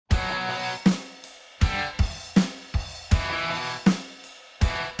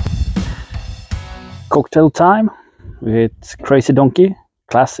Cocktail time with Crazy Donkey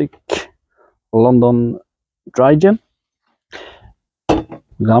classic London dry gin.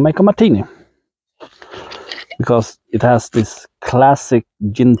 We're gonna make a martini because it has this classic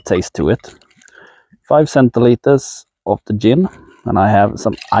gin taste to it. 5 centiliters of the gin, and I have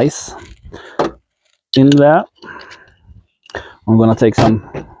some ice in there. I'm gonna take some,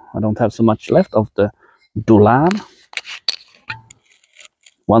 I don't have so much left, of the Doulan,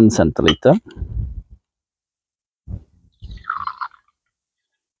 1 centiliter.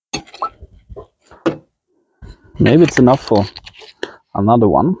 Maybe it's enough for another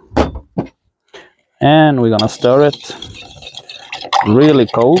one. And we're gonna stir it really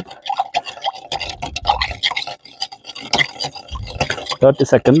cold. 30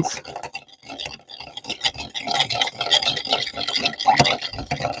 seconds.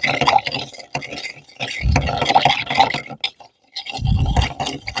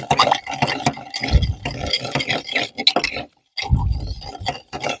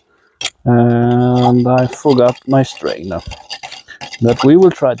 And I forgot my strainer, but we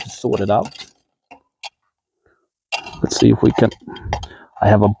will try to sort it out. Let's see if we can. I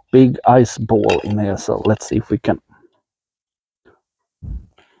have a big ice ball in here, so let's see if we can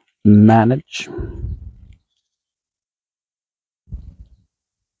manage.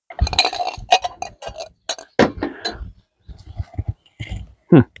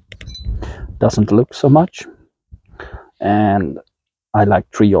 Doesn't look so much, and I like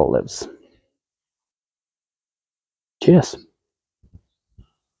 3 olives. Cheers.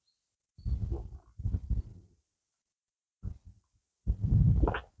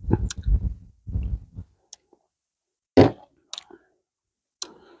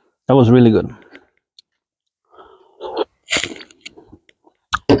 That was really good.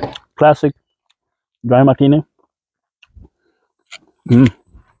 Classic dry martini.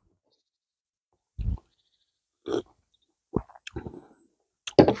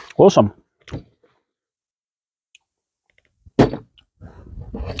 Awesome.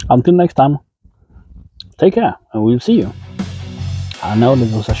 Until next time, take care and we'll see you. I know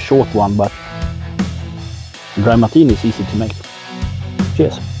this was a short one, but dry martini is easy to make.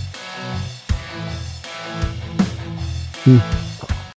 Cheers.